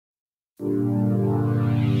The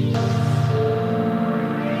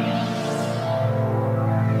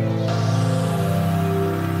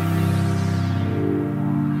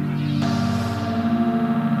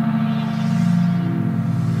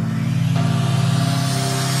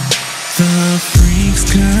freaks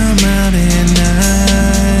come out at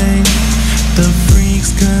night. The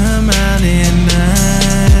freaks come out at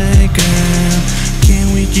night, girl.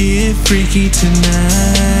 Can we get freaky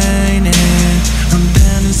tonight? And I'm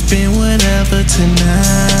down to spend whatever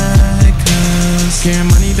tonight, cause scare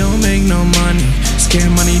money don't make no money. Scare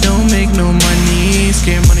money don't make no money.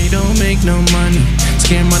 Scare money don't make no money.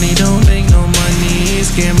 Scare money don't make no money.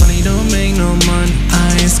 Scare money don't make no money.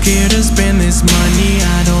 I ain't scared to spend this money.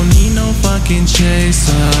 I don't need no fucking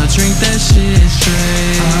chaser. Drink that shit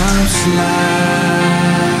straight. I'm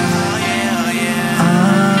slide.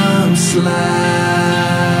 I'm slide.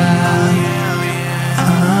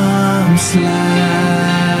 I'm slide.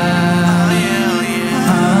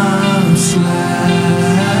 I'm slide.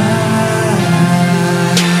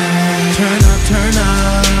 Turn up, turn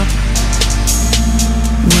up.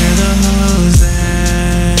 Where the hoes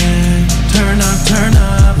at? Turn up, turn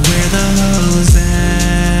up. Where the hoes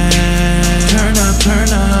at? Turn up, turn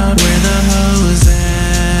up. Where the hoes at?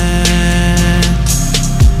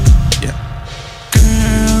 Yeah.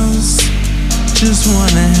 Girls just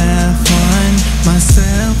wanna have fun. My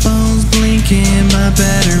cell phone's blinking, my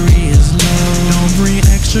battery is low. Don't bring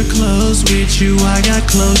extra clothes with you, I got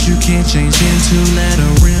clothes you can't change into. Let a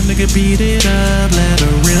real nigga beat it up. Let a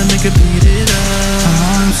real nigga beat it up.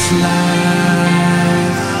 I'm slide.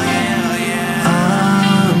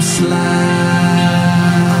 I'm slide.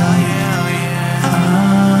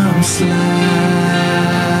 I'm slide.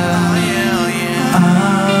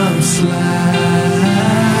 I'm slide.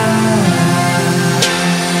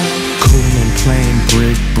 Cool and plain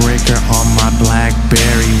brick breaker on my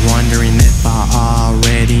BlackBerry. Wondering if I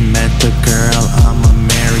already met the girl I'ma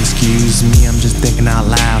marry. Excuse me, I'm just thinking out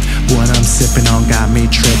loud. What I'm sipping on got me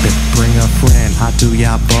tripping. Bring a friend, I do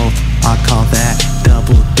y'all both. I call that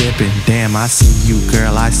double dipping. Damn, I see you,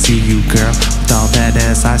 girl, I see you, girl. With all that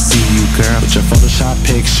ass, I see you, girl. With your Photoshop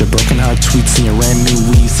pics, your broken heart tweets, and your brand new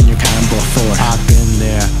weeds, and your kind before. I've been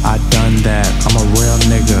there, I done that. I'm a real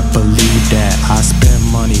nigga, believe that. I spend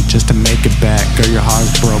money just to make it back. Girl, your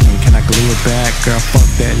heart's broken, can I glue it back? Girl, fuck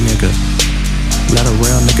that nigga. Let a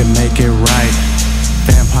real nigga make it right.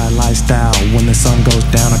 Vampire lifestyle, when the sun goes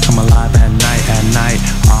down I come alive at night,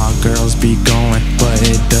 all girls be going, but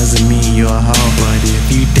it doesn't mean you're a hoe. But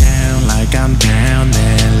if you down like I'm down,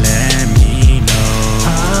 then let me know.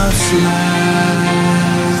 I'm slide.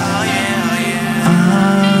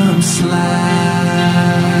 I'm slide.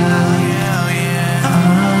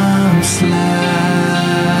 I'm slide.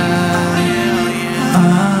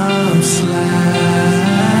 I'm slide.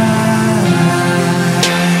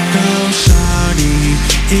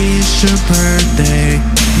 It's your birthday.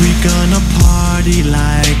 We gonna party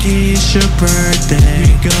like it's your birthday.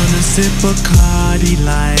 We gonna sip Bacardi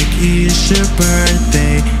like it's your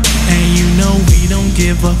birthday. And you know we don't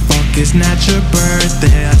give a fuck, it's not your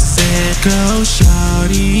birthday. I said go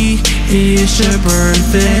shawty, it's your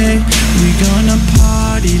birthday. We gonna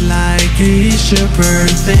party like it's your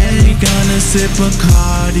birthday. We gonna sip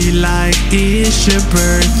Bacardi like it's your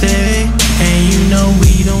birthday. And you know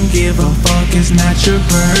we don't give a fuck, it's not your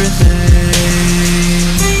birthday.